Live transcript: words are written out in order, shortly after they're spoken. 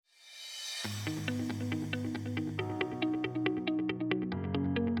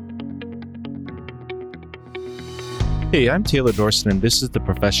Hey, I'm Taylor Dorson, and this is the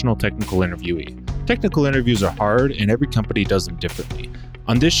Professional Technical Interviewee. Technical interviews are hard, and every company does them differently.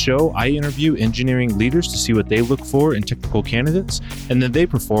 On this show, I interview engineering leaders to see what they look for in technical candidates, and then they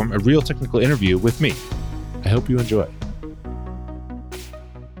perform a real technical interview with me. I hope you enjoy.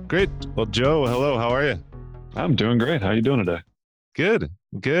 Great. Well, Joe, hello. How are you? I'm doing great. How are you doing today? Good.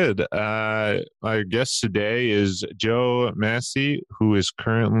 My guest today is Joe Massey, who is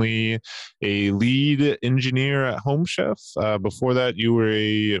currently a lead engineer at Home Chef. Before that, you were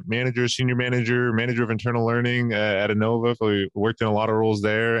a senior manager of internal learning at Innova. You worked in a lot of roles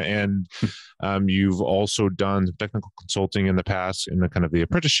there, and you've also done technical consulting in the past in the kind of the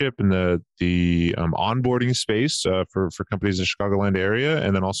apprenticeship and the onboarding space for companies in the Chicagoland area,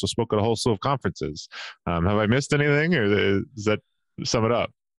 and then also spoke at a whole slew of conferences. Have I missed anything, or is that sum it up?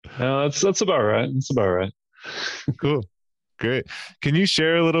 No, that's about right. That's about right. Cool. Great. Can you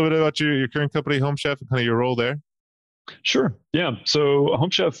share a little bit about your current company, Home Chef, and kind of your role there? Sure. Yeah. So Home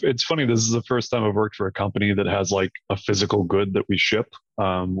Chef, it's funny. This is the first time I've worked for a company that has like a physical good that we ship.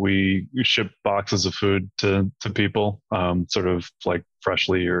 We ship boxes of food to people, sort of like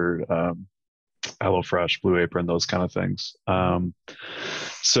Freshly or HelloFresh, Blue Apron, those kind of things. I'm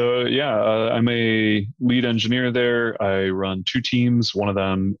a lead engineer there. I run two teams. One of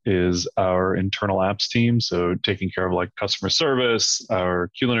them is our internal apps team, so taking care of like customer service,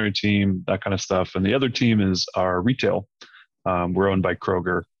 our culinary team, that kind of stuff. And the other team is our retail. We're owned by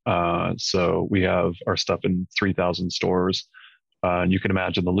Kroger, so we have our stuff in 3,000 stores. And you can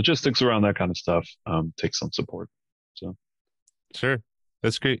imagine the logistics around that kind of stuff takes some support. So, sure.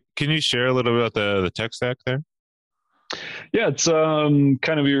 That's great. Can you share a little bit about the tech stack there? Yeah, it's kind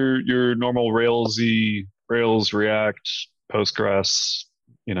of your normal Rails, React, Postgres,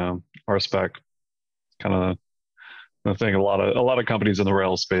 RSpec, kind of the thing. A lot of companies in the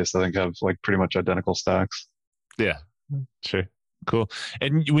Rails space, I think, have like pretty much identical stacks. Yeah, sure. Cool.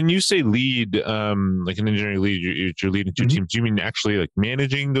 And when you say lead, like an engineering lead, you're leading two teams. Do you mean actually like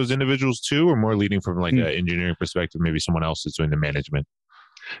managing those individuals too, or more leading from like an engineering perspective? Maybe someone else is doing the management.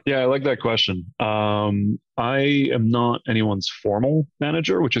 Yeah, I like that question. I am not anyone's formal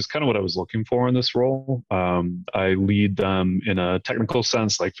manager, which is kind of what I was looking for in this role. I lead them in a technical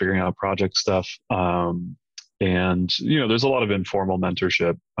sense, like figuring out project stuff. And there's a lot of informal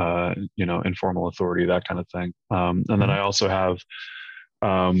mentorship, informal authority, that kind of thing. And then I also have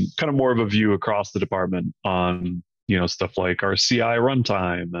kind of more of a view across the department on stuff like our CI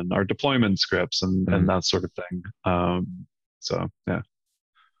runtime and our deployment scripts and that sort of thing. Yeah.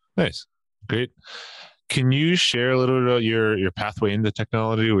 Nice. Great. Can you share a little bit about your pathway into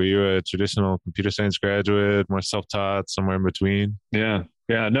technology? Were you a traditional computer science graduate, more self-taught, somewhere in between? Yeah.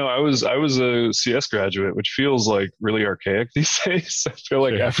 No, I was a CS graduate, which feels like really archaic these days. I feel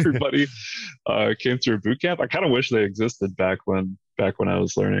like everybody came through boot camp. I kind of wish they existed back when I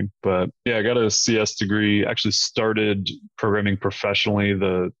was learning. But yeah, I got a CS degree. Actually started programming professionally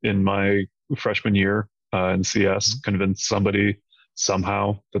in my freshman year in CS. Convinced somebody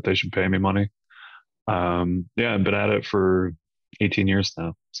somehow that they should pay me money. I've been at it for 18 years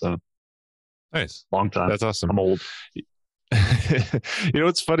now. So nice. Long time. That's awesome. I'm old.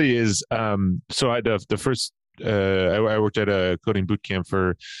 What's funny is, so I the first, I worked at a coding boot camp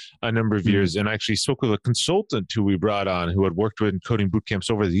for a number of years, and I actually spoke with a consultant who we brought on who had worked with coding boot camps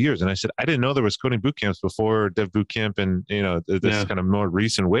over the years. And I said, I didn't know there was coding boot camps before Dev Boot Camp and, this kind of more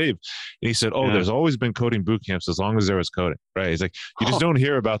recent wave. And he said, there's always been coding boot camps as long as there was coding, right? He's like, you just don't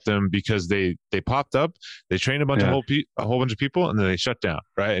hear about them because they popped up, they trained a whole bunch of people, and then they shut down,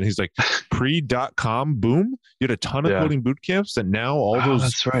 right? And he's like, pre.com boom, you had a ton of coding boot camps that now all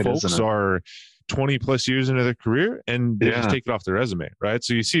those folks are 20 plus years into their career, and they just take it off their resume, right?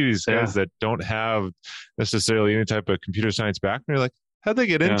 So you see these guys that don't have necessarily any type of computer science background. You're like, how'd they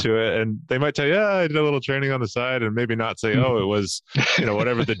get into it? And they might tell you, I did a little training on the side, and maybe not say, it was,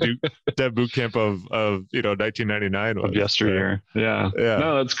 whatever the Dev Boot Camp of 1999 was. Of yesteryear. Yeah.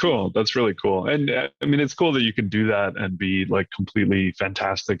 No, that's cool. That's really cool. And I mean, it's cool that you can do that and be like completely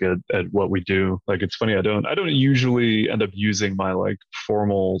fantastic at what we do. Like, it's funny. I don't usually end up using my like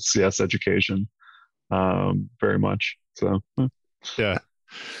formal CS education very much. So, yeah.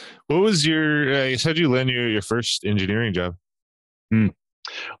 What was how'd you land your first engineering job?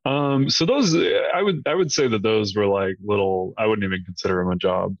 So those, I would say that those were like I wouldn't even consider them a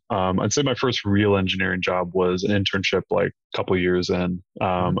job. I'd say my first real engineering job was an internship like a couple of years in.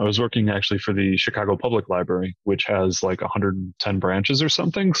 I was working actually for the Chicago Public Library, which has like 110 branches or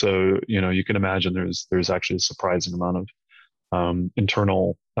something. So, you can imagine there's actually a surprising amount of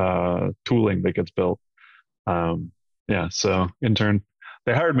internal tooling that gets built. Um, yeah, so intern.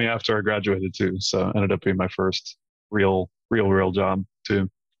 They hired me after I graduated too, so it ended up being my first real job too.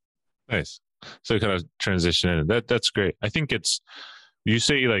 Nice. So kind of transition in. That's great. I think it's you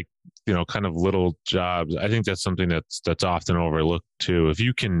say like, kind of little jobs. I think that's something that's often overlooked too. If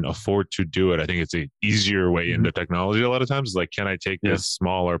you can afford to do it, I think it's an easier way into technology. A lot of times, like, can I take this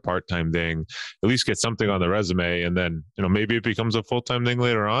smaller part-time thing, at least get something on the resume, and then maybe it becomes a full-time thing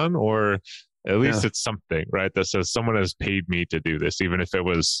later on, or at least it's something, right? That says someone has paid me to do this, even if it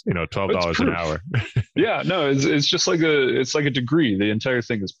was $12 an hour. Yeah, no, it's just like a degree. The entire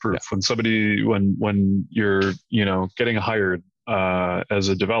thing is proof. When you're getting hired as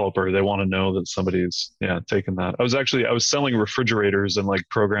a developer, they want to know that somebody's taken that. I was selling refrigerators and like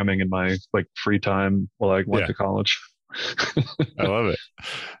programming in my like free time while I went to college. I love it.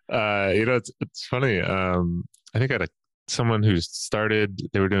 It's funny. I think I had someone who started,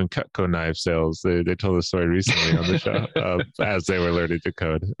 they were doing Cutco knife sales. They told the story recently on the show as they were learning to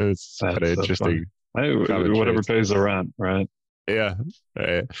code. It's kind of interesting. Whatever pays the rent, right? Yeah.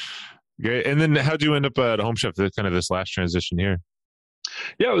 Right. Great. And then how'd you end up at Home Chef, kind of this last transition here?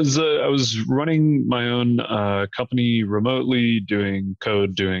 Yeah, I was running my own company remotely, doing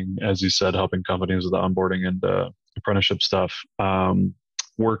code, as you said, helping companies with the onboarding and apprenticeship stuff.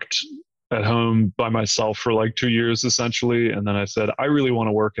 Worked at home by myself for like 2 years essentially, and then I said I really want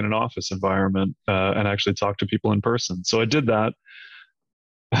to work in an office environment and actually talk to people in person. So I did that.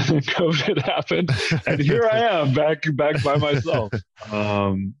 COVID happened, and here I am back by myself.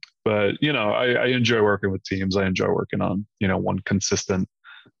 But I enjoy working with teams. I enjoy working on one consistent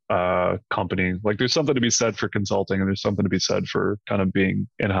company. Like there's something to be said for consulting, and there's something to be said for kind of being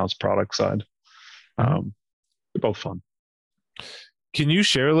in-house product side. They're both fun. Can you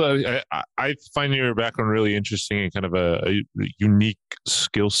share? I find your background really interesting and kind of a unique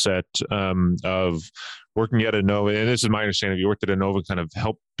skill set of working at Innova. And this is my understanding. You worked at Innova, kind of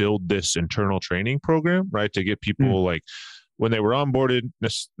help build this internal training program, right? To get people like when they were onboarded,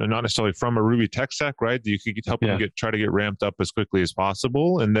 not necessarily from a Ruby tech stack, right? You could help them try to get ramped up as quickly as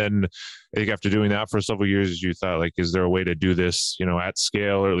possible. And then I think after doing that for several years, you thought like, is there a way to do this, at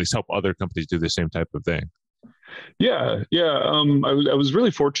scale, or at least help other companies do the same type of thing? Yeah. I was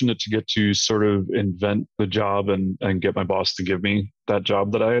really fortunate to get to sort of invent the job and get my boss to give me that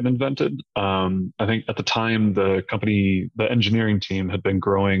job that I had invented. I think at the time, the engineering team had been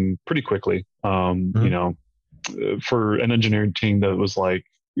growing pretty quickly. For an engineering team that was like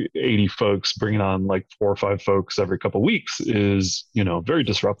 80 folks, bringing on like 4 or 5 folks every couple of weeks is, very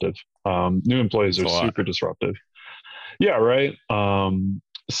disruptive. New employees are super disruptive. Yeah, right.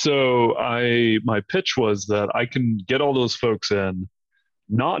 So my pitch was that I can get all those folks in,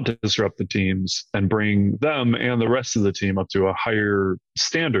 not disrupt the teams, and bring them and the rest of the team up to a higher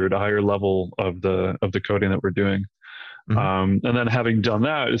standard, a higher level of the coding that we're doing. And then having done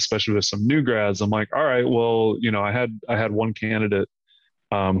that, especially with some new grads, I'm like, all right, well, I had one candidate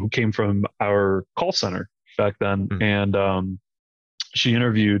who came from our call center back then, and she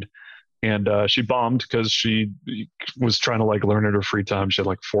interviewed. And she bombed because she was trying to like learn at her free time. She had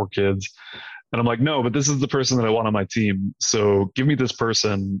like 4 kids. And I'm like, no, but this is the person that I want on my team. So give me this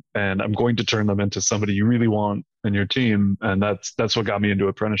person and I'm going to turn them into somebody you really want in your team. And that's what got me into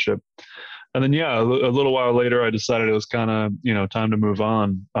apprenticeship. And then, a little while later, I decided it was kind of, time to move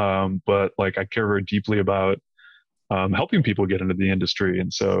on. But like, I care very deeply about helping people get into the industry.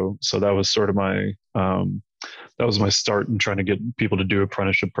 And so that was sort of that was my start in trying to get people to do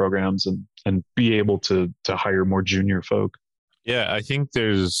apprenticeship programs and be able to hire more junior folk. Yeah, I think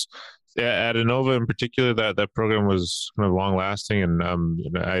there's at Innova in particular that program was kind of long lasting, and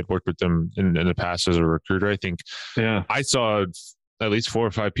I had worked with them in the past as a recruiter. I think I saw at least 4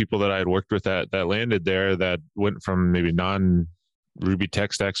 or 5 people that I had worked with that landed there that went from maybe Ruby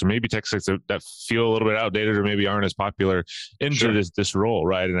tech stacks, or maybe tech stacks that feel a little bit outdated or maybe aren't as popular into this role,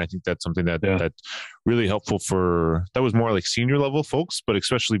 right? And I think that's something that really helpful that was more like senior level folks, but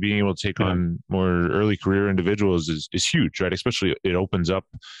especially being able to take on more early career individuals is huge, right? Especially it opens up,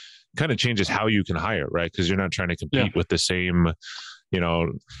 kind of changes how you can hire, right? Because you're not trying to compete with the same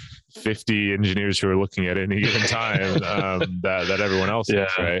 50 engineers who are looking at any given time that everyone else is,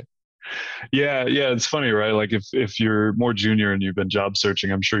 right? Yeah. It's funny, right? Like if you're more junior and you've been job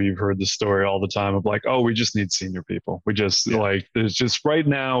searching, I'm sure you've heard the story all the time of like, oh, we just need senior people. We just like, there's just right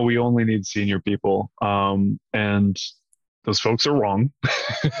now, we only need senior people. And those folks are wrong.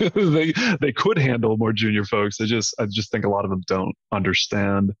 they could handle more junior folks. I just think a lot of them don't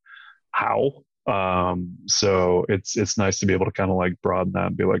understand how. So it's nice to be able to kind of like broaden that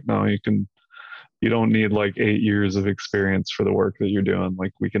and be like, no, you can you don't need like 8 years of experience for the work that you're doing.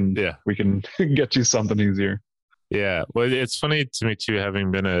 Like Yeah. we can get you something easier. Yeah. Well, it's funny to me too,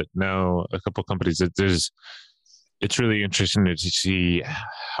 having been at now a couple companies that it's really interesting to see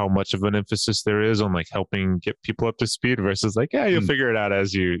how much of an emphasis there is on like helping get people up to speed versus like, yeah, you'll figure it out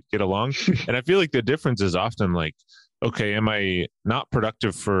as you get along. And I feel like the difference is often like, okay, am I not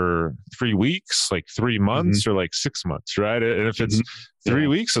productive for 3 weeks, like 3 months, or like 6 months, right? And if it's 3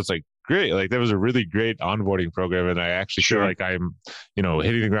 weeks, it's like, great. Like that was a really great onboarding program. And I actually feel like I'm,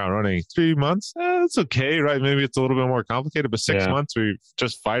 hitting the ground running. 3 months, it's okay, right? Maybe it's a little bit more complicated, but 6 months, we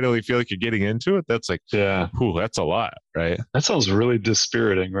just finally feel like you're getting into it. That's like, whew, that's a lot, right? That sounds really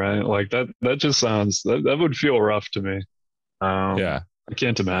dispiriting, right? Like that just sounds, that would feel rough to me. I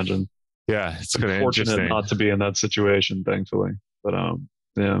can't imagine. Yeah, it's kind of fortunate not to be in that situation, thankfully. But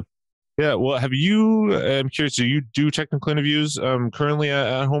yeah. Yeah, well, I'm curious, do you do technical interviews currently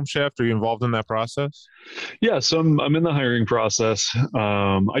at Home Chef? Are you involved in that process? Yeah, so I'm in the hiring process.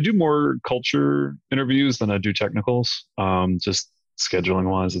 I do more culture interviews than I do technicals. Just scheduling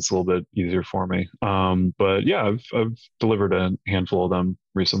wise, it's a little bit easier for me. But yeah, I've delivered a handful of them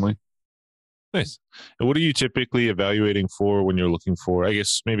recently. Nice. And what are you typically evaluating for when you're looking for, I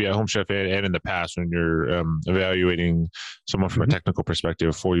guess, maybe at Home Chef and in the past when you're evaluating someone from a technical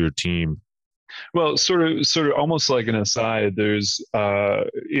perspective for your team? Well, sort of almost like an aside, there's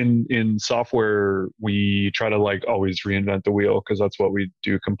in software, we try to like always reinvent the wheel because that's what we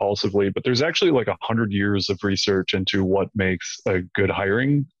do compulsively. But there's actually like 100 years of research into what makes a good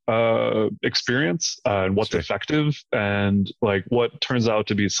hiring experience and what's effective. And like what turns out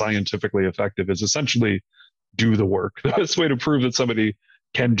to be scientifically effective is essentially do the work. The best way to prove that somebody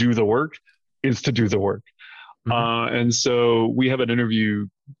can do the work is to do the work. And so we have an interview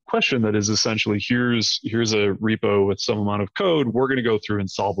question that is essentially here's a repo with some amount of code. We're going to go through and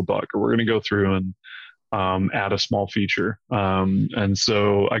solve a bug, or we're going to go through and add a small feature. And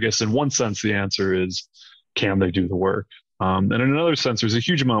so I guess in one sense, the answer is, can they do the work? And in another sense, there's a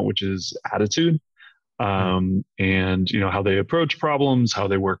huge amount, which is attitude. And how they approach problems, how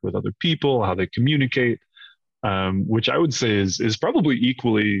they work with other people, how they communicate. Which I would say is probably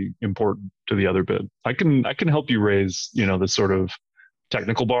equally important to the other bit. I can help you raise the sort of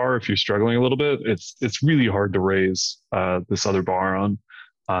technical bar if you're struggling a little bit. It's really hard to raise this other bar on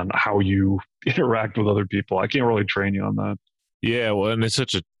how you interact with other people. I can't really train you on that. Yeah, well, and it's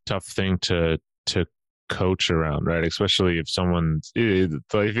such a tough thing to coach around, right? Especially if I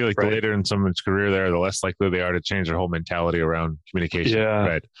feel like the later in someone's career the less likely they are to change their whole mentality around communication. Yeah,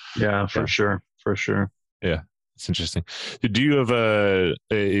 right? Yeah, for sure. Yeah. It's interesting. Do you have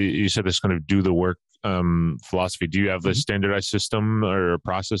you said this kind of do the work philosophy. Do you have a standardized system or a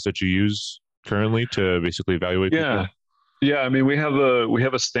process that you use currently to basically evaluate people? Yeah. I mean, we have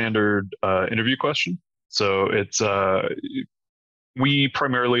a standard interview question. So it's we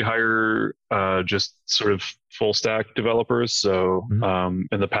primarily hire just sort of full stack developers. So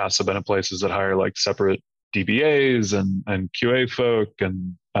in the past, I've been at places that hire like separate DBAs and QA folk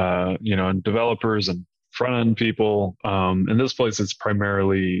and and developers and front end people. In this place, it's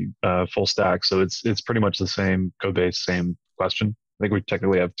primarily full stack, so it's pretty much the same code base, same question. I think we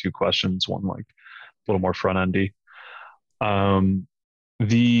technically have two questions, one like a little more front endy.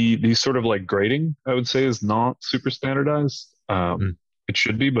 The sort of like grading, I would say, is not super standardized. It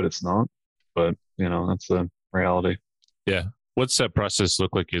should be, but it's not. But that's the reality. Yeah. What's that process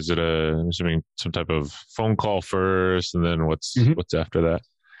look like? Is it I'm assuming some type of phone call first, and then what's after that?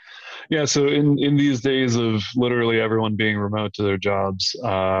 Yeah, so in these days of literally everyone being remote to their jobs,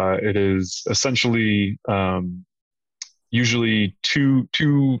 it is essentially usually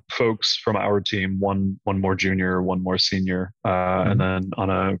two folks from our team, one more junior, one more senior, and then on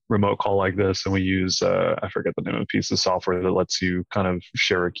a remote call like this, and we use I forget the name of a piece of software that lets you kind of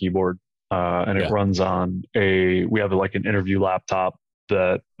share a keyboard, and it runs on we have like an interview laptop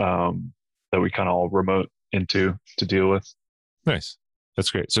that we kind of all remote into to deal with. Nice. That's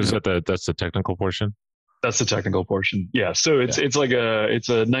great. So is that's the technical portion? That's the technical portion. Yeah. So it's like it's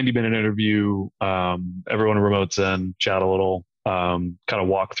a 90-minute interview. Everyone remotes in, chat a little, kind of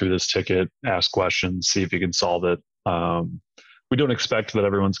walk through this ticket, ask questions, see if you can solve it. We don't expect that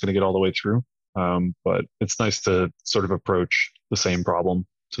everyone's going to get all the way through, but it's nice to sort of approach the same problem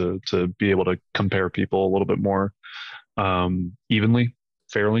to be able to compare people a little bit more evenly,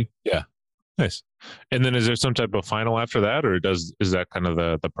 fairly. Yeah. Nice. And then is there some type of final after that, or is that kind of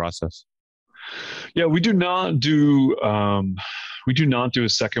the process? Yeah, we do not do a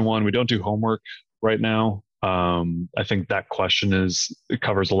second one. We don't do homework right now. I think that question it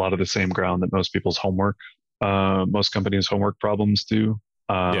covers a lot of the same ground that most people's homework, most companies' homework problems do.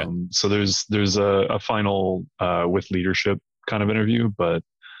 So there's a final with leadership kind of interview, but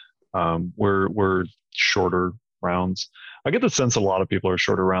we're shorter rounds. I get the sense a lot of people are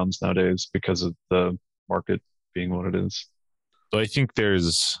shorter rounds nowadays because of the market being what it is. So I think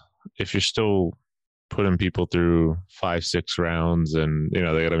if you're still putting people through 5-6 rounds and they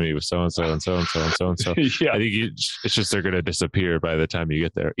got to meet with so and so and so and so and so and so, Yeah. I think it's just they're going to disappear by the time you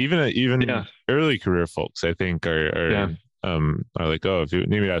get there. Even early career folks, I think are like, oh, if you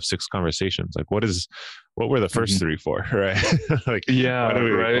need me to have 6 conversations, like what were the first 3 for, right? Like,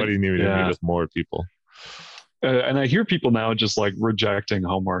 right. What do you need me to meet with more people? And I hear people now just like rejecting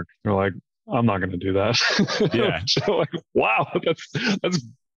homework. They're like, I'm not going to do that. Yeah. So like, wow, that's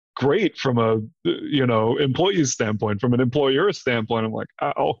great from a employee standpoint. From an employer standpoint, I'm like,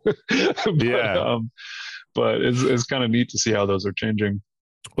 ow. But it's kind of neat to see how those are changing.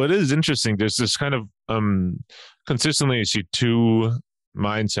 Well, it is interesting. There's this kind of consistently you see 2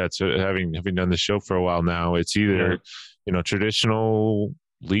 mindsets. Having done the show for a while now, it's either traditional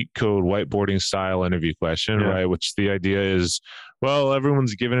LeetCode whiteboarding style interview question, right? Which the idea is, well,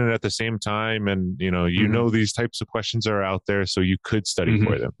 everyone's given it at the same time, and these types of questions are out there, so you could study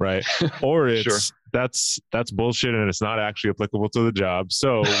for them, right? Or it's that's bullshit and it's not actually applicable to the job.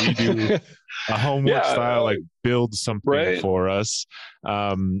 So we do a homework style, like build something for us,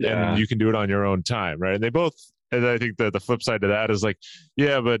 and you can do it on your own time, right? And they both. And I think the flip side to that is like,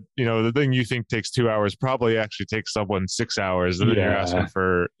 but the thing you think takes 2 hours probably actually takes someone 6 hours, and then you're asking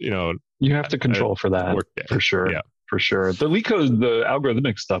for you have to control for that for sure. Yeah. For sure. The LeetCode, the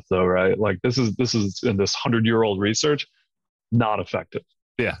algorithmic stuff though, right? Like this is in this 100-year-old research, not effective.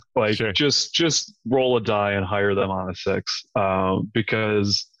 Yeah. Like just roll a die and hire them on a 6.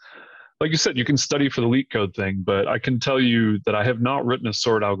 Because like you said, you can study for the LeetCode thing, but I can tell you that I have not written a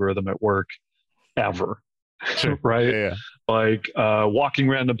sort algorithm at work ever. Sure. Right. Yeah. Like walking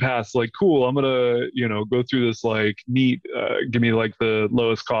random paths, like, cool, I'm gonna go through this like neat give me like the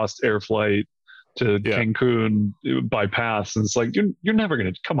lowest cost air flight to Cancun by pass, and it's like you're never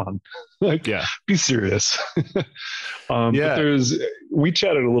gonna, come on, like, be serious. But we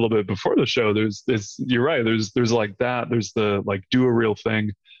chatted a little bit before the show, there's you're right, there's like that, there's the like do a real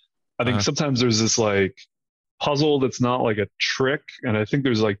thing. I think sometimes there's this like puzzle that's not like a trick, and I think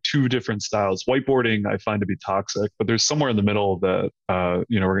there's like 2 different styles. Whiteboarding I find to be toxic, but there's somewhere in the middle that we're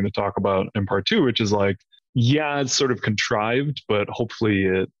going to talk about in part 2, which is like, it's sort of contrived, but hopefully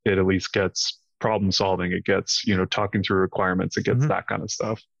it at least gets problem solving, it gets talking through requirements, it gets that kind of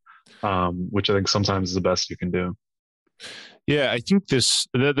stuff, which I think sometimes is the best you can do. Yeah, I think this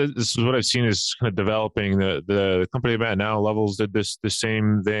is what I've seen is kind of developing. The company I'm at now, Levels, did the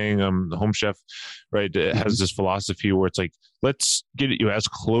same thing. The Home Chef, right, has this philosophy where it's like, let's get you as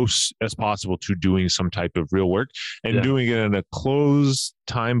close as possible to doing some type of real work, and doing it in a closed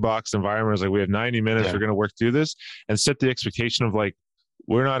time box environment. It's like, we have 90 minutes, we're going to work through this, and set the expectation of like,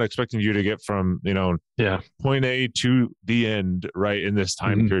 we're not expecting you to get from point A to the end right in this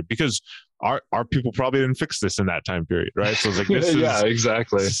time period, because our people probably didn't fix this in that time period, right? So it's like, this is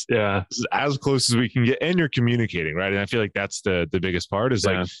exactly. This is as close as we can get, and you're communicating, right? And I feel like that's the biggest part is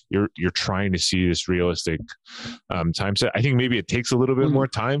like you're trying to see this realistic time set. I think maybe it takes a little bit more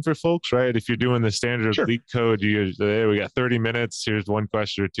time for folks, right? If you're doing the standard LeetCode, we got 30 minutes, here's 1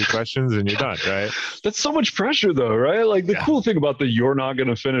 question or 2 questions, and you're done, right? That's so much pressure though, right? Like the cool thing about the you're not going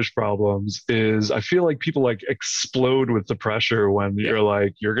to finish problems is I feel like people like explode with the pressure when you're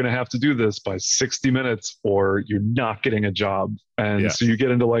like, you're going to have to do this by 60 minutes or you're not getting a job. And so you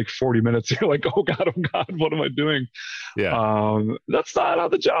get into like 40 minutes, you're like, oh God, what am I doing? That's not how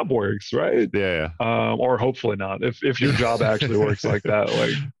the job works, right? Or hopefully not. If your job actually works like that,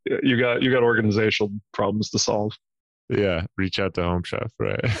 like you got organizational problems to solve. Reach out to Home Chef,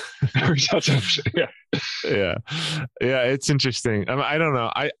 right? Reach out to Home Chef. It's interesting. I don't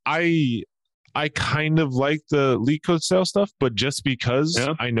know. I kind of like the LeetCode style stuff, but just because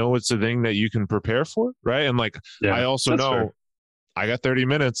I know it's a thing that you can prepare for, right? And like, I also know I got 30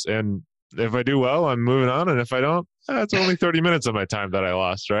 minutes, and if I do well, I'm moving on. And if I don't, it's only 30 minutes of my time that I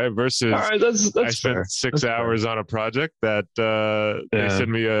lost, right? Versus that's I spent fair. 6 hours on a project that they send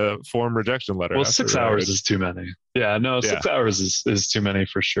me a form rejection letter. Well, 6 hours is too many. 6 hours is too many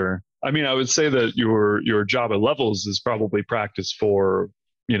for sure. I mean, I would say that your job at Levels is probably practice for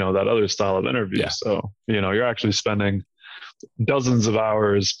that other style of interview. So, you're actually spending dozens of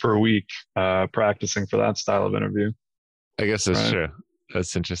hours per week practicing for that style of interview. I guess that's true.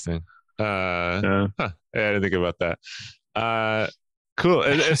 That's interesting. I didn't think about that. Cool.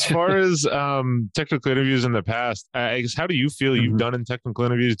 As far as technical interviews in the past, I guess, how do you feel you've done in technical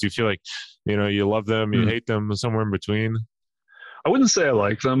interviews? Do you feel like, you love them, you hate them, somewhere in between? I wouldn't say I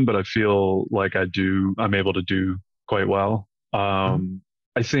like them, but I feel like I'm able to do quite well. Mhm.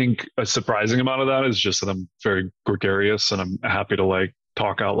 I think a surprising amount of that is just that I'm very gregarious and I'm happy to like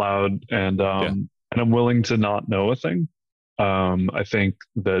talk out loud Yeah. and I'm willing to not know a thing. I think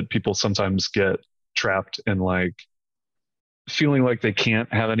that people sometimes get trapped in like feeling like they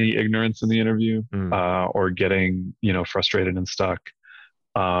can't have any ignorance in the interview, Mm. or getting, frustrated and stuck.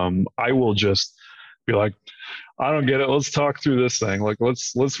 I will just be like, I don't get it. Let's talk through this thing. Like,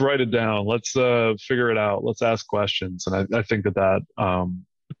 let's write it down. Let's figure it out. Let's ask questions. And I think that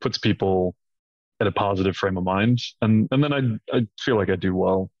puts people in a positive frame of mind. And then I feel like I do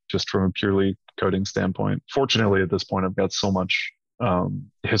well just from a purely coding standpoint. Fortunately, at this point, I've got so much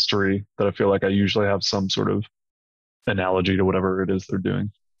history that I feel like I usually have some sort of analogy to whatever it is they're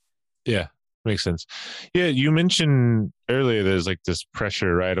doing. Yeah, makes sense. Yeah, you mentioned earlier there's like this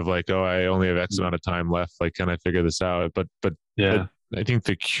pressure, right? Of like, oh, I only have X amount of time left. Like, can I figure this out? But Yeah. I think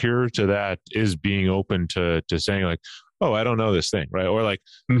the cure to that is being open to saying like, oh, I don't know this thing, right? Or like,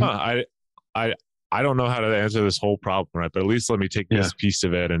 huh, Mhm. I I don't know how to answer this whole problem, right? But at least let me take Yeah. this piece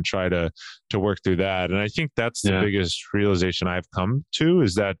of it and try to work through that. And I think that's the Yeah. biggest realization I've come to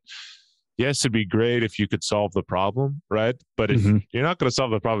is that yes, it'd be great if you could solve the problem, right? But if Hmm. you're not going to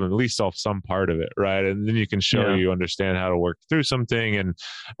solve the problem, at least solve some part of it, right? And then you can show Yeah. you understand how to work through something. And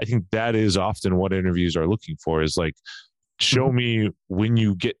I think that is often what interviews are looking for is like, show Hmm. me when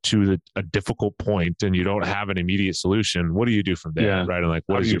you get to a difficult point and you don't have an immediate solution, what do you do from there, Yeah. right? And like,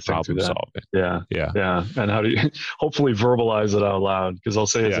 How what do is you your think through problem that? solving? Yeah. Yeah. Yeah. And how do you hopefully verbalize it out loud? Because I'll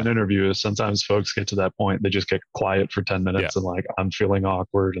say as Yeah. an interview, sometimes folks get to that point, they just get quiet for 10 Yeah. minutes and like, I'm feeling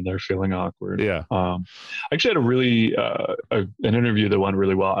awkward and they're feeling awkward. Yeah. I actually had a really, an interview that went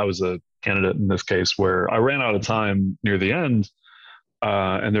really well. I was a candidate in this case where I ran out of time near the end.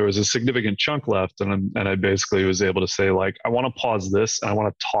 And there was a significant chunk left, and I basically was able to say like, I want to pause this, and I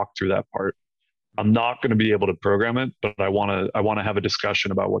want to talk through that part. I'm not going to be able to program it, but I want to have a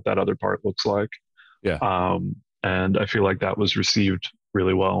discussion about what that other part looks like. Yeah. And I feel like that was received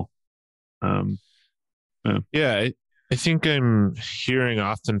really well. Um, yeah. Yeah, I think I'm hearing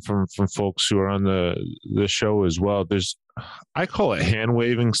often from folks who are on the show as well. There's I call it hand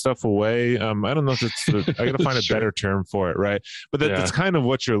waving stuff away. I don't know if it's I got to find a Sure. better term for it, right? But that's Yeah. kind of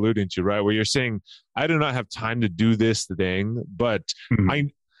what you're alluding to, right? Where you're saying I do not have time to do this thing, but Mhm. I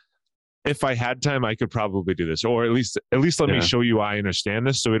if I had time, I could probably do this, or at least let me Yeah. show you I understand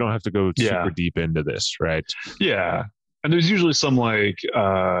this, so we don't have to go super Yeah. deep into this, right? Yeah. And there's usually some like,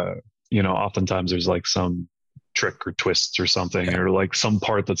 oftentimes there's like some trick or twists or something, Yeah, or like some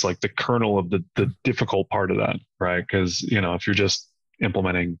part that's like the kernel of the difficult part of that, right? Because, if you're just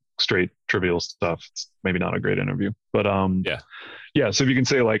implementing straight trivial stuff, it's maybe not a great interview. But yeah, yeah, so if you can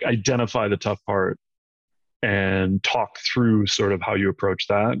say like identify the tough part and talk through sort of how you approach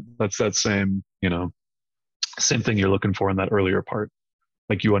that, that's that same thing you're looking for in that earlier part.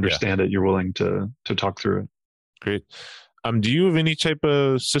 Like you yeah. understand it, you're willing to talk through it. Great. Do you have any type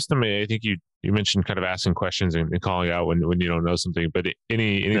of system? I think you mentioned kind of asking questions and calling out when you don't know something, but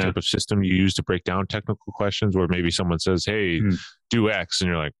any Yeah. type of system you use to break down technical questions where maybe someone says, "Hey, Hmm. do X," and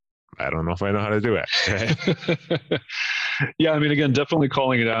you're like, "I don't know if I know how to do X." Yeah, I mean, again, definitely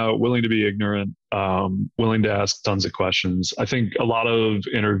calling it out, willing to be ignorant, willing to ask tons of questions. I think a lot of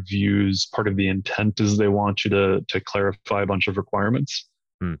interviews, part of the intent is they want you to clarify a bunch of requirements.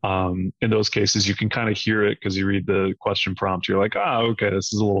 Hmm. In those cases, you can kind of hear it because you read the question prompt. You're like, okay,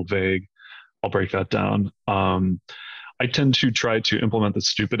 this is a little vague. I'll break that down. I tend to try to implement the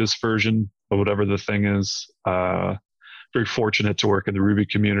stupidest version of whatever the thing is. Very fortunate to work in the Ruby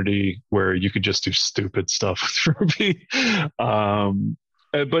community where you could just do stupid stuff with Ruby.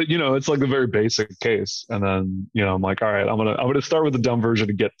 But it's like the very basic case. And then, I'm like, all right, I'm gonna start with the dumb version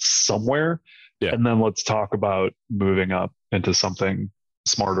to get somewhere. Yeah, And then let's talk about moving up into something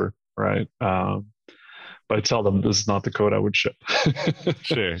smarter. Right. But I tell them this is not the code I would ship.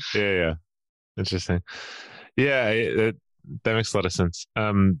 sure. Yeah, yeah. Interesting. Yeah, that makes a lot of sense.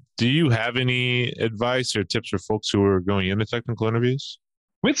 Do you have any advice or tips for folks who are going into technical interviews?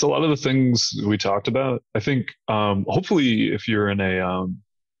 It's a lot of the things we talked about. I think hopefully if you're in a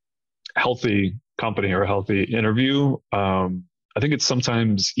healthy company or a healthy interview, I think it's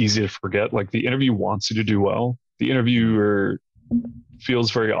sometimes easy to forget. Like the interview wants you to do well. The interviewer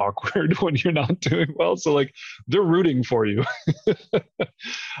feels very awkward when you're not doing well. So like they're rooting for you.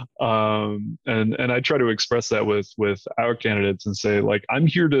 And I try to express that with our candidates and say like I'm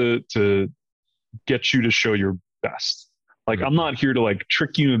here to get you to show your best. Like I'm not here to like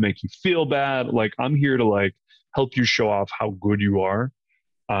trick you and make you feel bad. Like I'm here to like help you show off how good you are.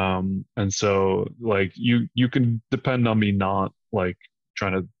 And so like you can depend on me not like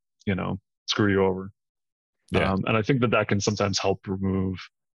trying to, screw you over. Yeah. And I think that can sometimes help remove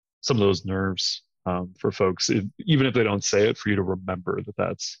some of those nerves for folks, even if they don't say it, for you to remember that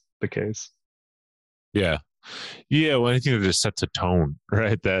that's the case. Yeah. Yeah, well, I think it just sets a tone,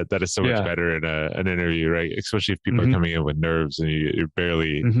 right? That is so much better in an interview, right? Especially if people are coming in with nerves and you're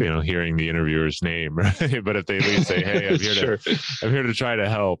barely, hearing the interviewer's name, right? But if they at least say, "Hey, I'm here to try to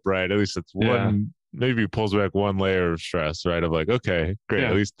help," right? At least it's one, maybe pulls back one layer of stress, right? Of like, okay, great,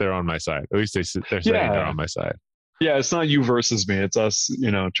 at least they're on my side. At least they're saying they're on my side. Yeah, it's not you versus me. It's us,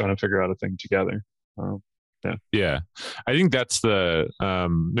 trying to figure out a thing together. Yeah. I think that's the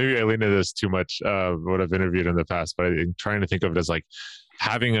maybe I lean into this too much what I've interviewed in the past, but I'm trying to think of it as like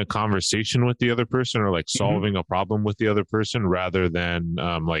having a conversation with the other person or like solving a problem with the other person rather than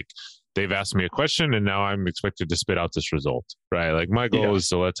like they've asked me a question and now I'm expected to spit out this result, right? Like my goal is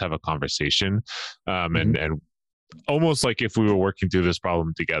to let's have a conversation and almost like if we were working through this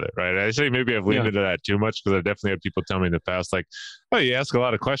problem together, right? I say maybe I've leaned into that too much because I definitely had people tell me in the past like, oh, you ask a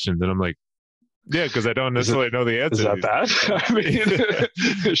lot of questions, and I'm like, yeah, because I don't necessarily know the answer. Is that bad? I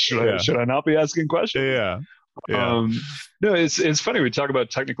mean, should I not be asking questions? Yeah. No, it's funny. We talk about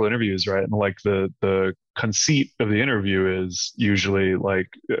technical interviews, right? And like the conceit of the interview is usually like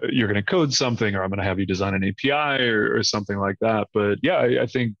you're going to code something, or I'm going to have you design an API or something like that. But yeah, I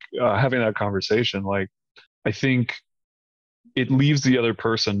think having that conversation, like I think it leaves the other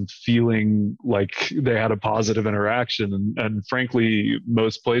person feeling like they had a positive interaction. And frankly,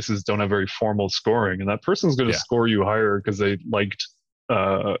 most places don't have very formal scoring, and that person's going to score you higher because they liked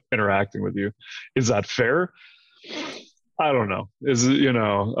interacting with you. Is that fair? I don't know.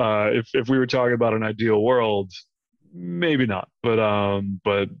 If we were talking about an ideal world, maybe not.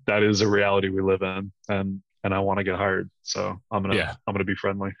 But that is a reality we live in, and I want to get hired, so I'm gonna be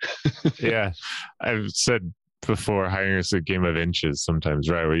friendly. Yeah, I've said before, hiring is a game of inches sometimes,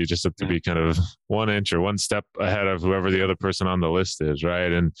 right? Where you just have to be kind of 1 inch or one step ahead of whoever the other person on the list is,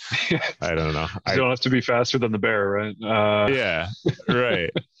 right? And I don't know. You don't have to be faster than the bear, right? Yeah,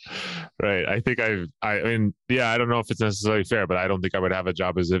 right. Right. I think I mean, I don't know if it's necessarily fair, but I don't think I would have a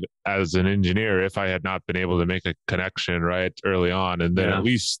job as an engineer if I had not been able to make a connection right early on. And then at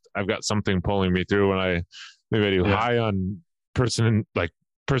least I've got something pulling me through when I do high on person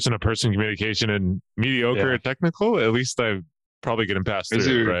to person communication and mediocre at technical. At least I'm probably getting past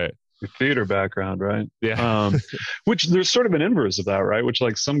through, right? Your theater background, right? Yeah. Which there's sort of an inverse of that, right? Which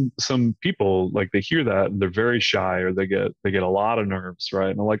like some people, like they hear that and they're very shy, or they get a lot of nerves, right?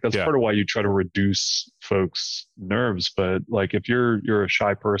 And like that's part of why you try to reduce folks' nerves. But like if you're a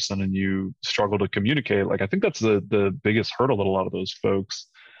shy person and you struggle to communicate, like I think that's the biggest hurdle that a lot of those folks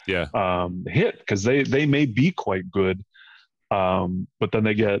hit, because they may be quite good, but then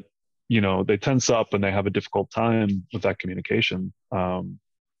they get they tense up and they have a difficult time with that communication.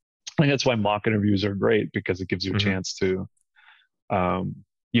 I think that's why mock interviews are great, because it gives you a chance to,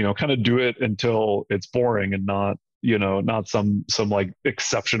 kind of do it until it's boring and not some like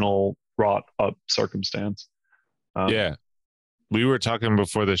exceptional wrought up circumstance. We were talking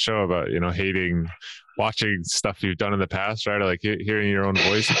before the show about, hating watching stuff you've done in the past, right? Or like hearing your own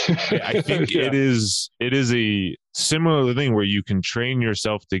voice. I think it is a similar thing where you can train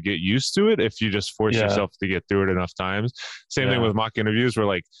yourself to get used to it if you just force yourself to get through it enough times. Same thing with mock interviews, where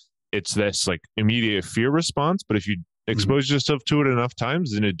like it's this like immediate fear response, but if you expose yourself to it enough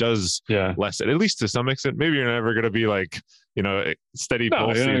times, then it does lessen, at least to some extent. Maybe you're never going to be like, steady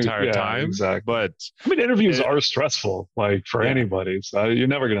pulse the entire time. Exactly. But I mean, interviews are stressful, like for anybody. So you're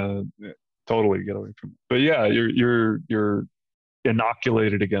never going to totally get away from it. But yeah, you're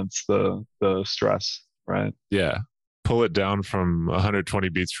inoculated against the stress, right? Yeah. Pull it down from 120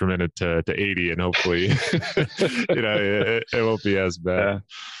 beats per minute to 80, and hopefully, it won't be as bad.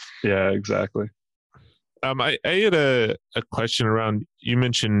 Yeah, exactly. I had a question around, you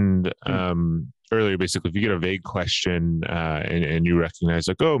mentioned earlier, basically, if you get a vague question and you recognize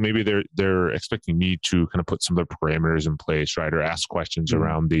like, oh, maybe they're expecting me to kind of put some of the parameters in place, right? Or ask questions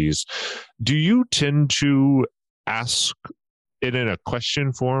around these. Do you tend to ask it in a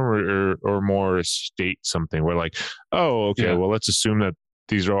question form or more state something where like, oh, okay, well, let's assume that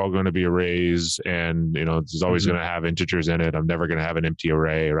these are all going to be arrays, and there's always going to have integers in it. I'm never going to have an empty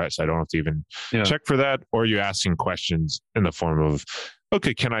array, right? So I don't have to even check for that. Or are you asking questions in the form of,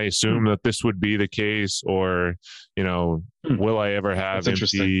 okay, can I assume that this would be the case, or will I ever have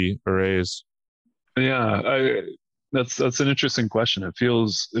empty arrays? Yeah, that's an interesting question. It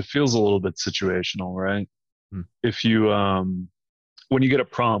feels a little bit situational, right? If you when you get a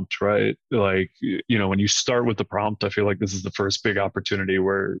prompt, right? Like, when you start with the prompt, I feel like this is the first big opportunity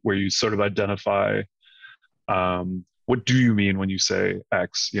where you sort of identify what what do you mean when you say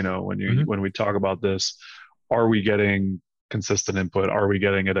X? Mhm. When we talk about this, are we getting consistent input? Are we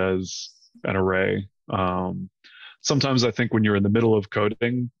getting it as an array? Sometimes I think when you're in the middle of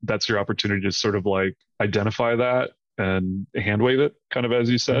coding, that's your opportunity to sort of like identify that and hand wave it, kind of as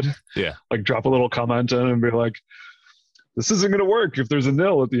you said, Mhm. Yeah. like drop a little comment in and be like, this isn't going to work if there's a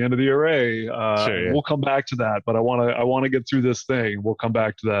nil at the end of the array, Sure. and Yeah. we'll come back to that. But I want to get through this thing. We'll come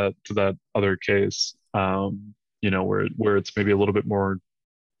back to that other case, where it's maybe a little bit more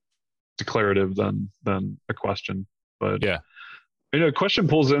declarative than a question. But Yeah. a question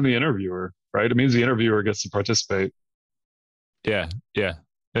pulls in the interviewer, right? It means the interviewer gets to participate. Yeah. Yeah.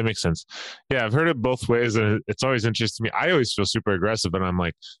 That makes sense. Yeah. I've heard it both ways, and it's always interesting to me. I always feel super aggressive, and I'm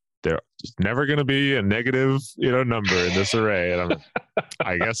like, there's never going to be a negative, number in this array. And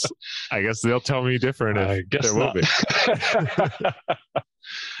I guess they'll tell me different if I guess there will not. be.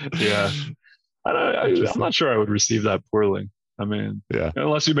 Yeah. I'm Interesting. not sure I would receive that poorly. I mean, Yeah.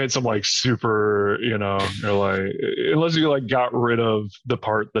 unless you made some like super, you're like, unless you like got rid of the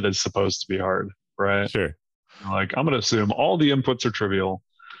part that is supposed to be hard, right? Sure. Like, I'm going to assume all the inputs are trivial.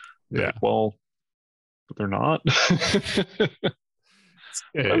 Yeah. Like, well, but they're not.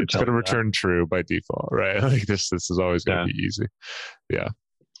 I would It's tell going to you that. return true by default, right? Like this is always going to Yeah. be easy. Yeah.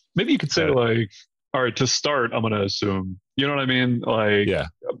 Maybe you could say Uh, like, all right, to start, I'm going to assume, you know what I mean? Like, yeah.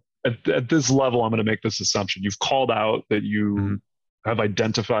 at this level, I'm going to make this assumption. You've called out that Mhm. you have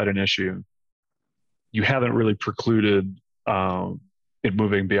identified an issue. You haven't really precluded it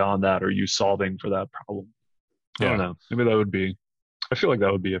moving beyond that or you solving for that problem. I don't Yeah. know. Maybe that would be, I feel like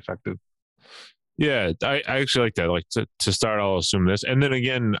that would be effective. Yeah. I actually like that. Like to start, I'll assume this. And then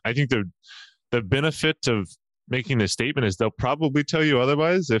again, I think the benefit of making this statement is they'll probably tell you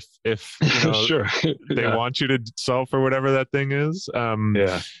otherwise if Sure. they Yeah. want you to solve for whatever that thing is.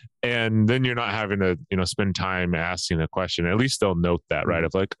 Yeah. And then you're not having to spend time asking a question. At least they'll note that, right? Mhm.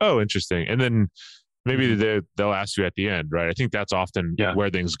 Of like, oh, interesting. And then maybe Mhm. they'll ask you at the end, right? I think that's often Yeah. where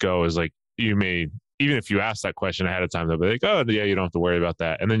things go, is like, you may, even if you ask that question ahead of time, they'll be like, oh yeah, you don't have to worry about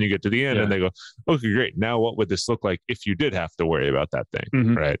that. And then you get to the end and Yeah. they go, okay, great. Now what would this look like if you did have to worry about that thing?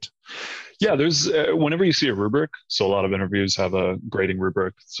 Mhm. Right. Yeah, there's whenever you see a rubric, so a lot of interviews have a grading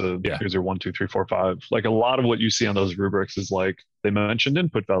rubric. So Yeah. here's your 1, 2, 3, 4, 5. Like a lot of what you see on those rubrics is like they mentioned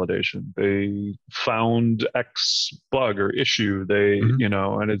input validation, they found X bug or issue,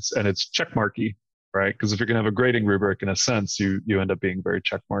 Mhm. and it's checkmarky, right? Because if you're gonna have a grading rubric, in a sense, you end up being very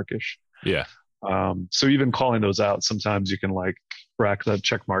checkmarkish. Yeah. So even calling those out, sometimes you can like rack that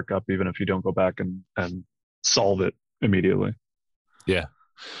check mark up, even if you don't go back and solve it immediately. Yeah.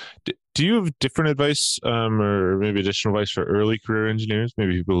 Do you have different advice, or maybe additional advice for early career engineers?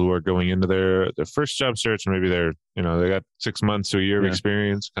 Maybe people who are going into their first job search, or maybe they're, they got 6 months to a year of Yeah.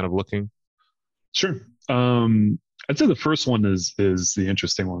 experience, kind of looking. Sure. I'd say the first one is the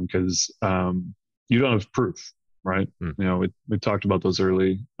interesting one because you don't have proof, right? Hmm. We talked about those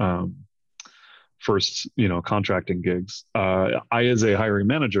early first contracting gigs. I, as a hiring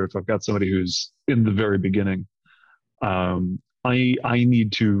manager, if I've got somebody who's in the very beginning, I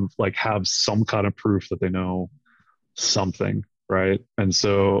need to like have some kind of proof that they know something, right? And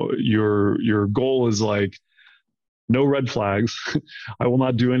so your goal is like no red flags. I will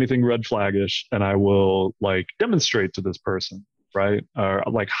not do anything red flaggish, and I will like demonstrate to this person, right?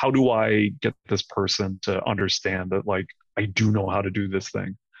 Like, how do I get this person to understand that like I do know how to do this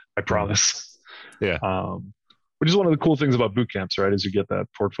thing? I promise. Yeah. Which is one of the cool things about boot camps, right? Is you get that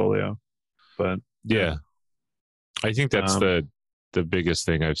portfolio. But Yeah. I think that's um, the biggest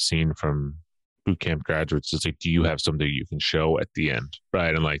thing I've seen from boot camp graduates is like, do you have something you can show at the end,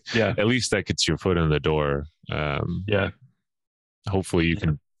 right? And like, yeah, at least that gets your foot in the door. yeah, Hopefully you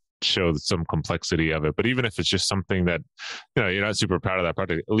can show some complexity of it, but even if it's just something that you're not super proud of that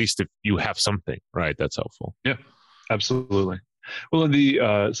project, at least if you have something, right, that's helpful. yeah, absolutely. Well,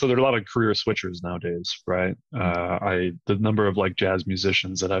 so there are a lot of career switchers nowadays, right? The number of like jazz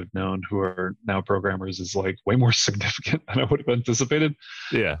musicians that I've known who are now programmers is like way more significant than I would have anticipated.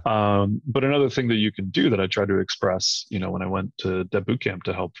 Yeah. But another thing that you can do that I try to express, when I went to Dev Bootcamp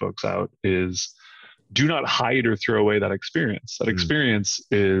to help folks out is do not hide or throw away that experience. That experience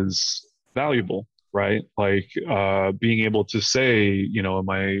is valuable, right? Like being able to say, in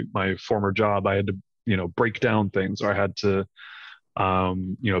my former job, I had to, break down things, or I had to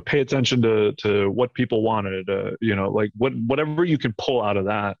pay attention to what people wanted, like whatever you can pull out of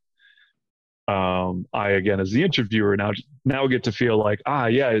that. I, again, as the interviewer now get to feel like,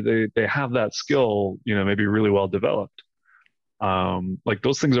 yeah, they have that skill, maybe really well developed. Like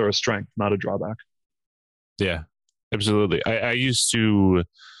those things are a strength, not a drawback. Yeah, absolutely. I used to,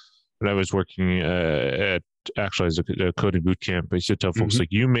 when I was working at actually as a coding boot camp, I used to tell folks Mhm. like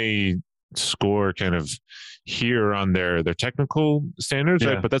you may score kind of here on their technical standards,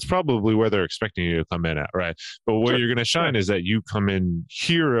 right? Yeah. But that's probably where they're expecting you to come in at, right? But where Sure. you're going to shine is that you come in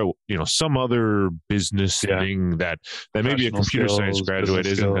here at, some other business Yeah. thing that maybe a Professional computer science skills, graduate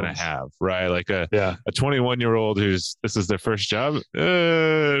business isn't going to skills. have, right? Like Yeah. a 21-year-old who's this is their first job,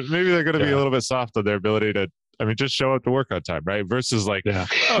 maybe they're going to be a Yeah. little bit soft on their ability to, I mean, just show up to work on time, right? Versus like, Yeah.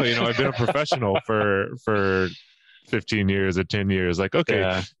 oh, I've been a professional for 15 years or 10 years. Like, okay,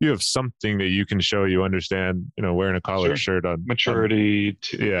 Yeah. you have something that you can show you understand, wearing a collared Sure. shirt on Maturity,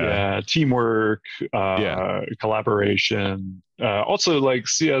 yeah, teamwork, yeah, collaboration. Also, like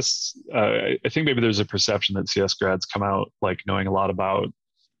CS, I think maybe there's a perception that CS grads come out like knowing a lot about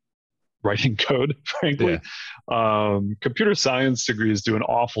writing code, yeah, frankly. Computer science degrees do an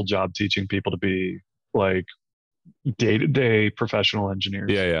awful job teaching people to be like day-to-day professional engineers.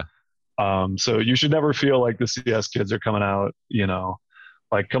 yeah, So you should never feel like the CS kids are coming out,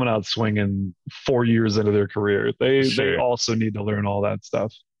 like coming out swinging 4 years into their career. They sure, also need to learn all that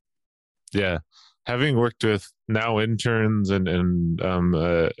stuff. yeah. Having worked with now interns and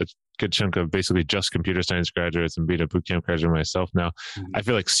a good chunk of basically just computer science graduates and being a bootcamp graduate myself now, I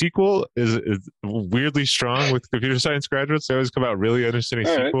feel like SQL is weirdly strong with computer science graduates. They always come out really understanding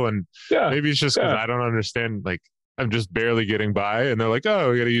All right. SQL, and Yeah. maybe it's just because Yeah. I don't understand. Like I'm just barely getting by, and they're like,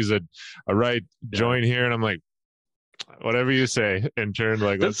 "Oh, we got to use a right join here," and I'm like, "Whatever you say, intern.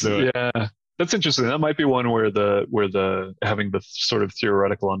 Like, let's do it." Yeah. That's interesting. That might be one where the having the sort of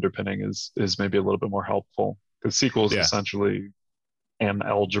theoretical underpinning is maybe a little bit more helpful because SQL is Yeah, essentially an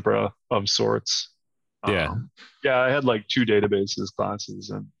algebra of sorts. yeah, Yeah, I had like two databases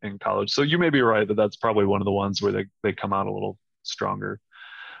classes in college. So you may be right that that's probably one of the ones where they come out a little stronger.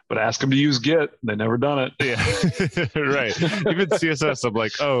 But ask them to use Git. They never done it. yeah. Right. Even CSS, I'm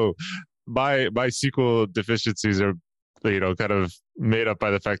like, oh, my SQL deficiencies are kind of made up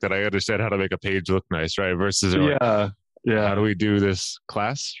by the fact that I understand how to make a page look nice, right? Versus they're like, Yeah. how do Yeah. we do this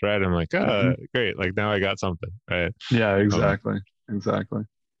class, right? I'm like, Mhm. great, like now I got something, right? Yeah, Um, exactly. Exactly.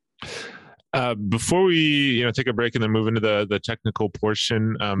 before we take a break and then move into the technical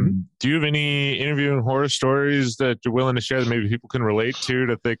portion, Mhm. do you have any interview and horror stories that you're willing to share that maybe people can relate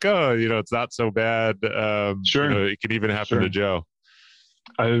to think, oh, it's not so bad, Sure. it could even happen Sure. to Joe.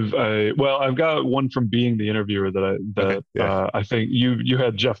 I've got one from being the interviewer Okay, yeah, I think you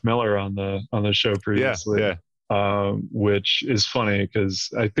had Jeff Miller on the show yeah, previously, yeah. which is funny because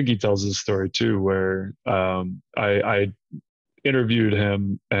I think he tells this story too, where I interviewed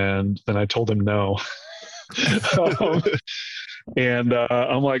him and then I told him no. um, and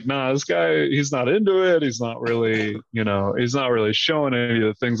I'm like, nah, this guy, he's not into it. He's not really, he's not really showing any of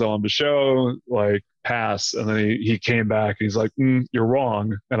the things I want him to show. Like, pass. And then he came back and he's like, you're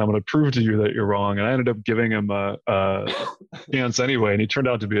wrong, and I'm going to prove to you that you're wrong. And I ended up giving him a chance anyway, and he turned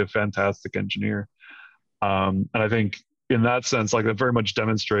out to be a fantastic engineer. And I think in that sense, like that very much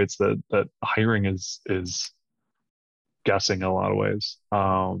demonstrates that hiring is guessing in a lot of ways.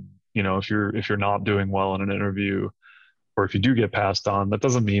 If you're not doing well in an interview, or if you do get passed on, that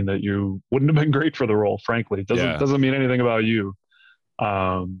doesn't mean that you wouldn't have been great for the role. Frankly, it doesn't Yeah, doesn't mean anything about you.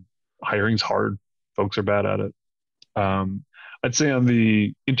 Hiring's hard. Folks are bad at it. I'd say on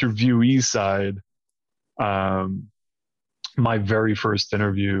the interviewee side, um, my very first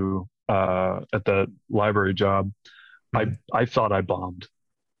interview at the library job, I thought I bombed.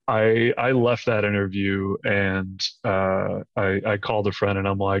 I left that interview and I called a friend and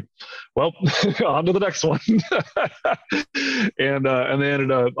I'm like, well, on to the next one. And they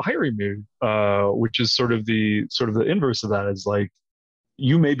ended up hiring me, which is sort of the inverse of that. Is like,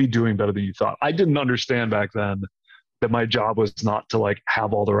 you may be doing better than you thought. I didn't understand back then that my job was not to like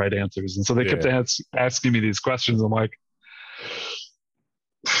have all the right answers, and so they kept yeah, asking me these questions. I'm like,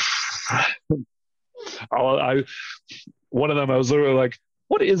 I one of them I was literally like,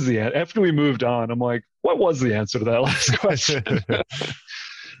 what is the answer? After we moved on, I'm like, what was the answer to that last question?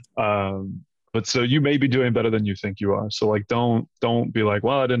 But so you may be doing better than you think you are. So like, don't be like,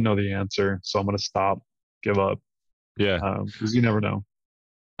 well, I didn't know the answer, so I'm gonna stop, give up, yeah. because you never know.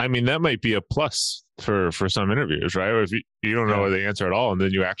 I mean, that might be a plus for some interviews, right? If you don't know Yeah. the answer at all, and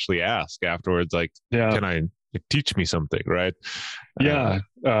then you actually ask afterwards, like, Yeah. can I teach me something, right? Yeah,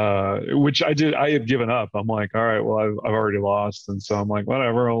 which I did. I had given up. I'm like, all right, well, I've already lost, and so I'm like,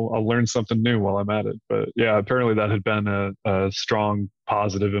 whatever. I'll learn something new while I'm at it. But yeah, apparently that had been a strong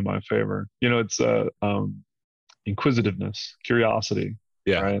positive in my favor. It's inquisitiveness, curiosity,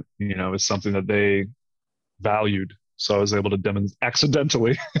 Yeah, right? It's something that they valued. So I was able to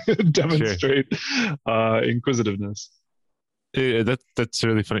accidentally sure. demonstrate inquisitiveness. That's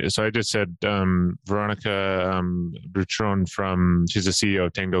really funny. So I just said Veronica Butron she's the CEO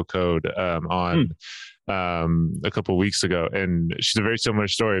of Tango Code on a couple of weeks ago, and she's a very similar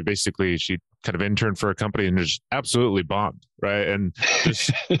story. Basically, she kind of interned for a company and just absolutely bombed, right? And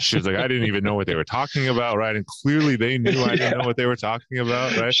just she was like, I didn't even know what they were talking about, right? And clearly they knew I didn't know what they were talking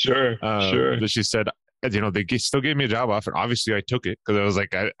about, right? Sure. But she said, they still gave me a job offer. Obviously, I took it because I was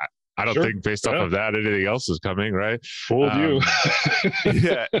like, I don't think based off of that anything else is coming, right? Fooled you.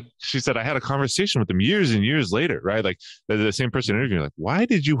 Yeah. She said I had a conversation with them years and years later, right? Like the same person interviewing, like, why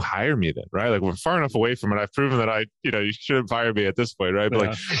did you hire me then? Right? Like we're far enough away from it. I've proven that you shouldn't fire me at this point, right? But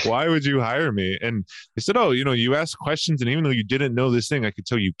like, why would you hire me? And they said, oh, you asked questions, and even though you didn't know this thing, I could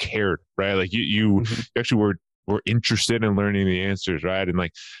tell you cared, right? Like you actually were interested in learning the answers, right? And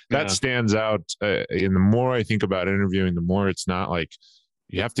like that stands out. And the more I think about interviewing, the more it's not like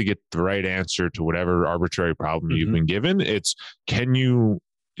you have to get the right answer to whatever arbitrary problem you've been given. It's, can you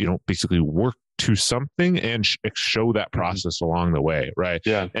basically work to something and show that process along the way, right?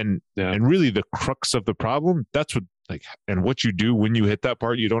 And really the crux of the problem, that's what and what you do when you hit that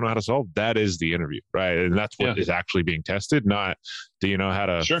part you don't know how to solve, that is the interview, right? And that's what is actually being tested, not do you know how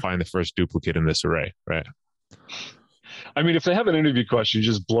to find the first duplicate in this array, right? I mean, if they have an interview question, you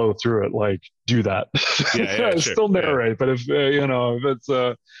just blow through it. Like, do that. Still narrate, but if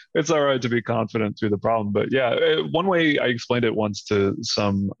it's all right to be confident through the problem. But one way I explained it once to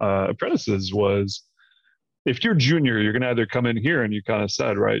some apprentices was, if you're junior, you're going to either come in here, and you kind of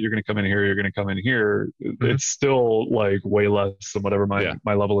said, right, you're going to come in here, you're going to come in here. It's still like way less than whatever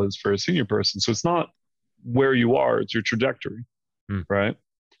my level is for a senior person. So it's not where you are; it's your trajectory, right?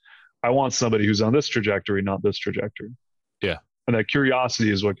 I want somebody who's on this trajectory, not this trajectory. Yeah. And that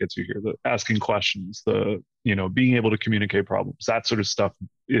curiosity is what gets you here. The asking questions, the, being able to communicate problems, that sort of stuff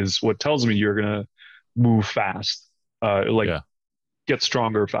is what tells me you're going to move fast, get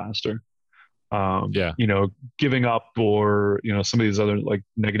stronger faster. Giving up or, some of these other like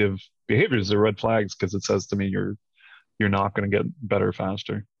negative behaviors are red flags, because it says to me you're not going to get better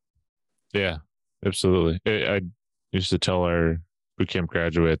faster. Yeah, absolutely. I used to tell our bootcamp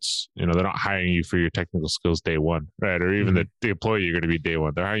graduates, they're not hiring you for your technical skills day one, right? Or even the employee you're going to be day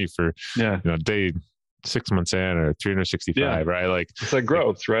one. They're hiring you for, day 6 months in or 365, right? Like it's like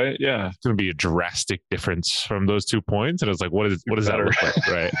growth, right? Yeah. It's going to be a drastic difference from those 2 points. And it's like, what does that look like,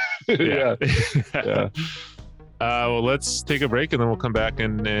 right? Yeah. Well, let's take a break and then we'll come back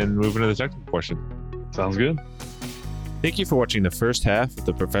and move into the technical portion. Sounds good. Thank you for watching the first half of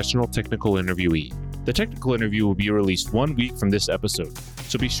the Professional Technical Interviewee. The technical interview will be released 1 week from this episode,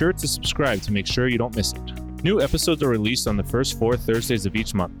 so be sure to subscribe to make sure you don't miss it. New episodes are released on the first 4 Thursdays of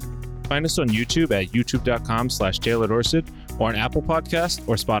each month. Find us on YouTube at youtube.com/Taylor Dorsett, or on Apple Podcast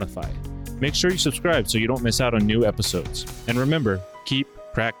or Spotify. Make sure you subscribe so you don't miss out on new episodes. And remember, keep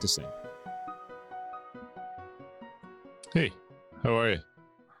practicing. Hey, how are you?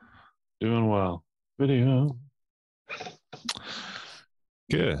 Doing well. Video.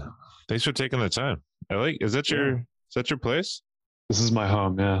 Good. Thanks for taking the time. Is that your place? This is my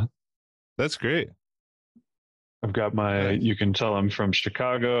home, yeah. That's great. I've got you can tell I'm from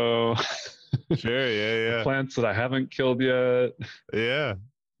Chicago. Sure, yeah. Plants that I haven't killed yet. Yeah.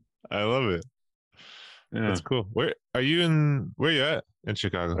 I love it. Yeah. That's cool. Where are you at in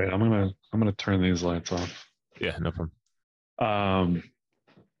Chicago? Wait, I'm gonna turn these lights off. Yeah, no problem.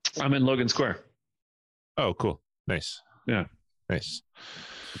 I'm in Logan Square. Oh, cool. Nice. Yeah. Nice.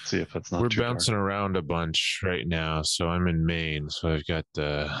 Let's see if it's not. We're bouncing around a bunch right now, so I'm in Maine. So I've got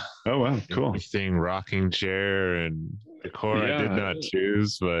the cool thing, rocking chair and decor I did not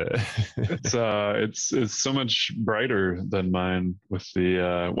choose, but it's so much brighter than mine with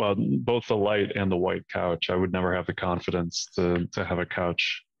the both the light and the white couch. I would never have the confidence to have a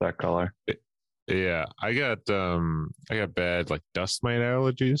couch that color. Yeah, I got bad like dust mite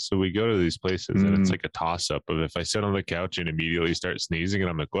allergies, so we go to these places and it's like a toss up of if I sit on the couch and immediately start sneezing, and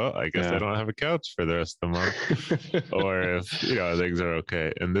I'm like, well, I guess I don't have a couch for the rest of the month, or if things are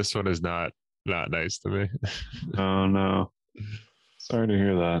okay. And this one is not nice to me. Oh no, sorry to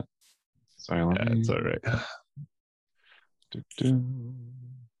hear that. Sorry, it's all right.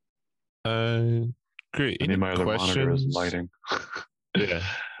 Great. Any of my other monitor is lighting. Yeah.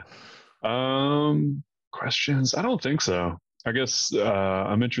 Questions? I don't think so. I guess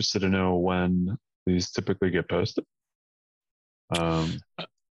I'm interested to know when these typically get posted. I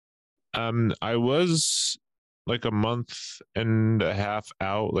was like a month and a half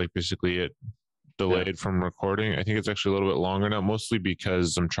out, like basically it delayed from recording. I think it's actually a little bit longer now, mostly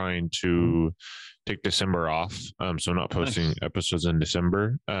because I'm trying to take December off. So I'm not posting episodes in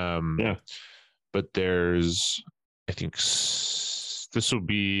December. But there's I think this will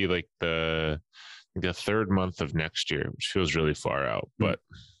be like the third month of next year, which feels really far out, but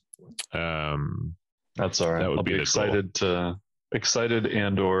that's all right. I'll be excited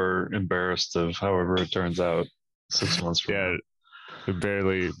and or embarrassed of however it turns out 6 months from now. We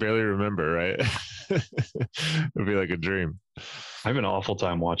barely remember, right? It'd be like a dream. I have an awful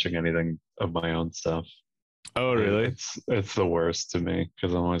time watching anything of my own stuff. Oh, really? It's the worst to me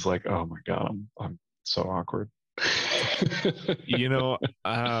because I'm always like, oh my God, I'm so awkward.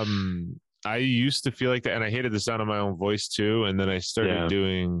 I used to feel like that, and I hated the sound of my own voice too. And then I started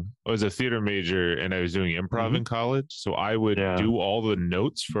I was a theater major and I was doing improv in college. So I would do all the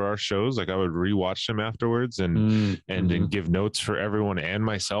notes for our shows. Like I would rewatch them afterwards and then give notes for everyone and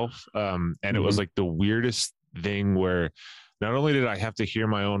myself. And it was like the weirdest thing where not only did I have to hear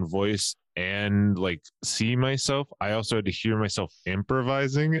my own voice and like see myself, I also had to hear myself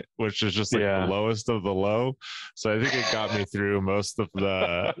improvising, which is just like the lowest of the low. So I think it got me through most of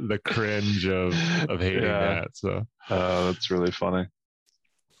the cringe of hating that. So that's really funny.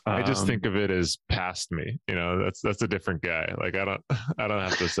 I just think of it as past me. That's a different guy. Like I don't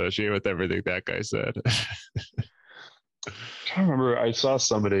have to associate with everything that guy said. I remember I saw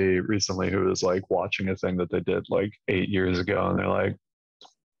somebody recently who was like watching a thing that they did like 8 years ago, and they're like,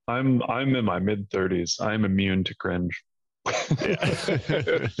 I'm in my mid-30s. I'm immune to cringe.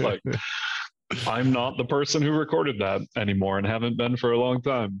 Like, I'm not the person who recorded that anymore and haven't been for a long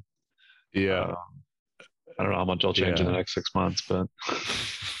time. Yeah. I don't know how much I'll change in the next 6 months, but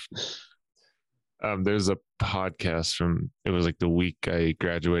there's a podcast from, it was like the week I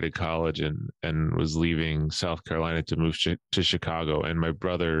graduated college and was leaving South Carolina to move to Chicago. And my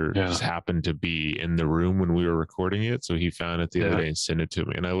brother just happened to be in the room when we were recording it. So he found it the other day and sent it to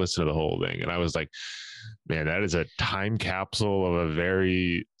me. And I listened to the whole thing. And I was like, man, that is a time capsule of a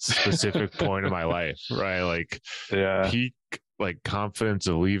very specific point of my life, right? Like peak like confidence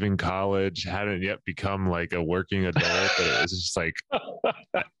of leaving college, hadn't yet become like a working adult, but it was just like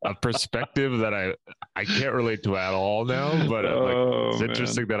a perspective that I can't relate to at all now, but it's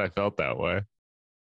interesting that I felt that way.